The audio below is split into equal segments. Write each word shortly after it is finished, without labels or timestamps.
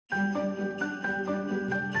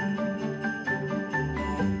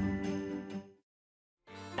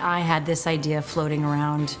I had this idea floating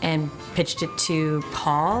around and pitched it to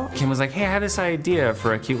Paul. Kim was like, hey, I have this idea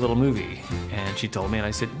for a cute little movie. And she told me, and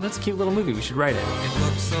I said, that's a cute little movie, we should write it. It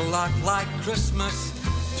looks a lot like Christmas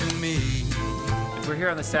to me. We're here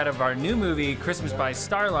on the set of our new movie, Christmas by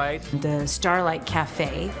Starlight. The Starlight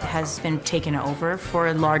Cafe has been taken over for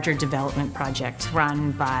a larger development project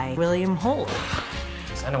run by William Holt.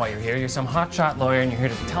 I know why you're here. You're some hotshot lawyer, and you're here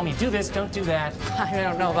to tell me, do this, don't do that. I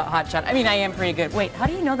don't know about hotshot. I mean, I am pretty good. Wait, how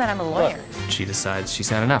do you know that I'm a lawyer? Look, she decides she's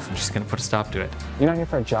had enough, and she's gonna put a stop to it. You're not here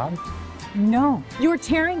for a job? No. You're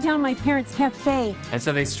tearing down my parents' cafe. And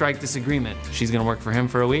so they strike this agreement. She's gonna work for him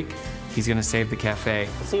for a week. He's gonna save the cafe.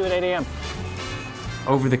 See you at 8 a.m.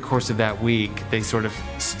 Over the course of that week, they sort of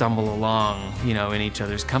stumble along, you know, in each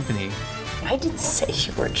other's company. I didn't say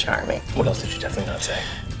you were charming. What else did you definitely not say?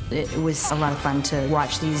 It was a lot of fun to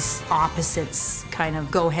watch these opposites kind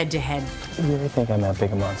of go head to head. You really think I'm that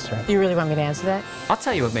big a monster? You really want me to answer that? I'll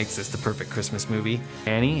tell you what makes this the perfect Christmas movie.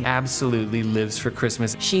 Annie absolutely lives for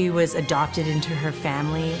Christmas. She was adopted into her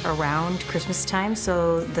family around Christmas time,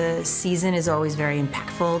 so the season is always very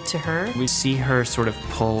impactful to her. We see her sort of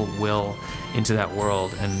pull Will into that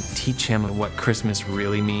world and teach him what Christmas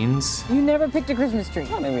really means. You never picked a Christmas tree.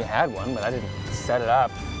 Well, I mean, we had one, but I didn't set it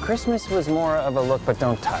up. Christmas was more of a look, but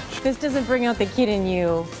don't touch. If this doesn't bring out the kid in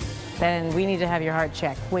you, then we need to have your heart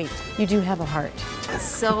checked. Wait, you do have a heart. It's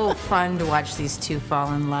so fun to watch these two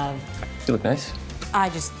fall in love. You look nice. I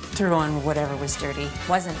just threw on whatever was dirty.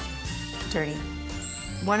 Wasn't dirty.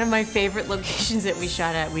 One of my favorite locations that we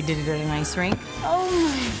shot at, we did it at an ice rink. Oh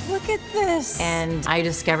my, look at this. And I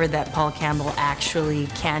discovered that Paul Campbell actually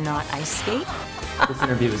cannot ice skate. This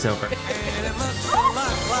interview is over. And it looks a lot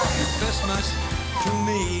like Christmas to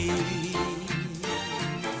me.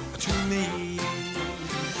 To me.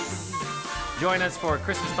 Join us for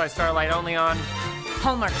Christmas by Starlight only on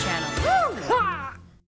Hallmark Channel.